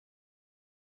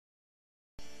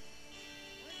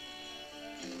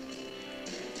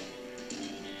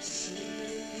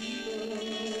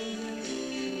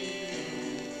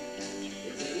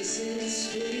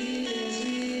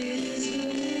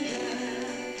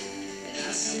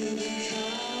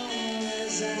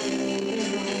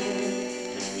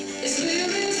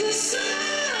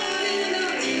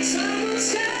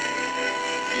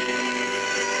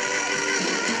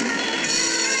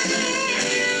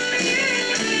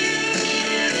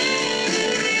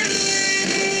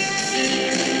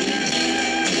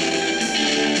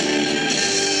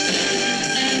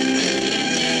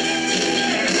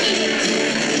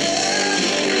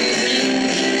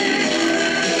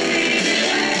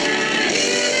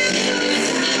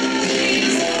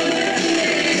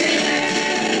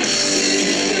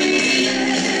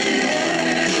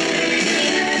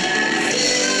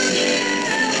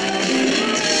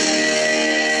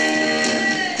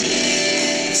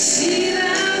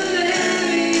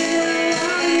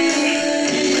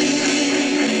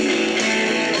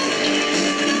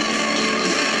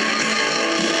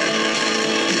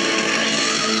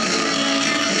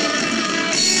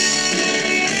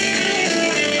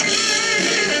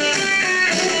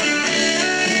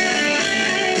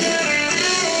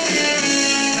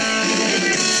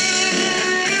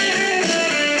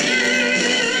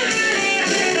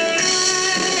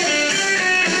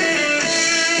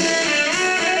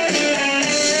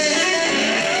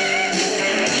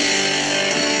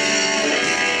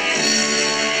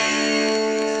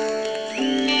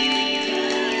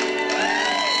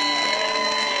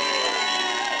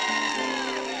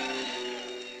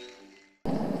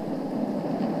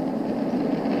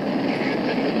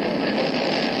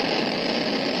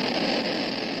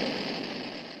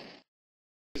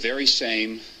Very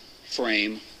same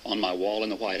frame on my wall in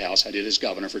the White House I did as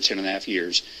governor for 10.5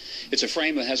 years. It's a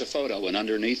frame that has a photo, and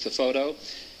underneath the photo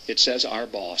it says "Our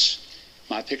Boss."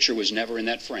 My picture was never in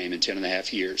that frame in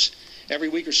 10.5 years. Every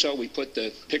week or so we put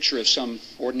the picture of some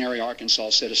ordinary Arkansas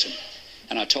citizen,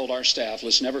 and I told our staff,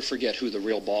 let's never forget who the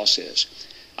real boss is.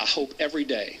 I hope every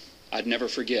day I'd never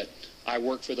forget I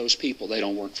work for those people, they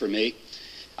don't work for me.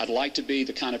 I'd like to be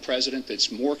the kind of president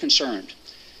that's more concerned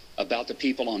about the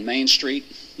people on Main Street,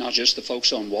 not just the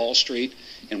folks on Wall Street,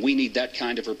 and we need that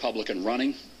kind of Republican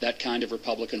running, that kind of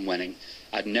Republican winning.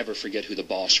 I'd never forget who the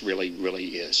boss really,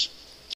 really is.